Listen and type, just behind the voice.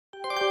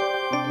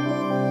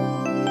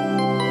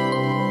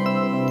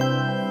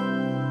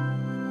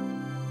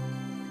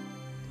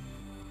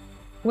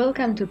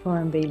Welcome to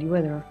Poland Daily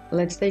Weather.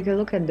 Let's take a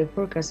look at the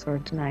forecast for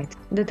tonight.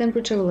 The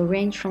temperature will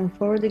range from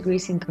 4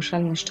 degrees in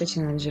Koszalin,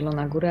 Szczecin and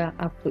Zielona Góra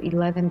up to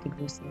 11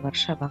 degrees in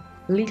Warszawa.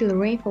 Little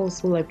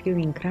rainfalls will appear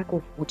in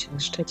Kraków, Łódź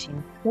and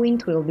Szczecin.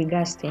 Wind will be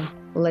gusty.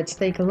 Let's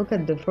take a look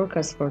at the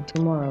forecast for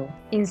tomorrow.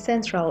 In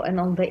central and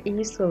on the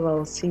east we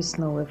will see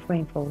snow with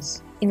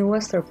rainfalls. In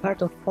western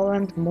part of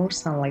Poland more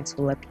sunlight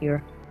will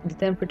appear. The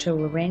temperature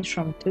will range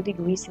from 2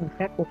 degrees in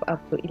Kraków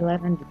up to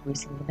 11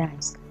 degrees in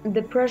Gdańsk.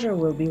 The pressure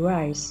will be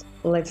rise.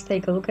 Let's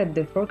take a look at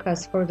the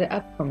forecast for the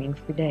upcoming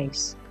 3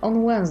 days.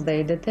 On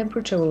Wednesday, the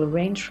temperature will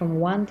range from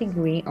 1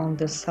 degree on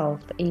the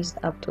southeast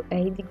up to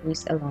 8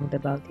 degrees along the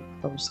Baltic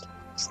coast.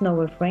 Snow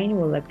with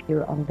rain will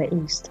appear on the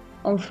east.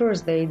 On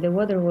Thursday, the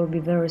weather will be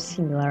very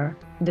similar.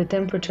 The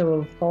temperature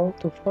will fall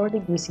to 4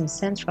 degrees in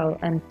central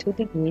and 2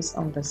 degrees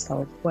on the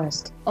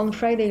southwest. On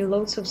Friday,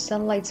 loads of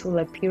sunlight will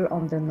appear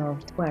on the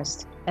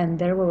northwest, and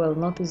there we will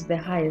notice the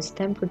highest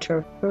temperature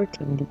of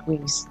 13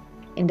 degrees.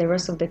 In the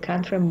rest of the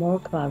country, more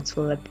clouds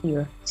will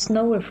appear.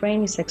 Snow with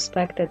rain is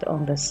expected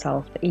on the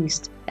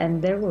southeast, and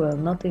there we will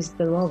notice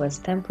the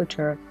lowest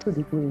temperature 2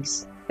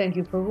 degrees. Thank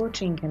you for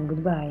watching and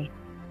goodbye.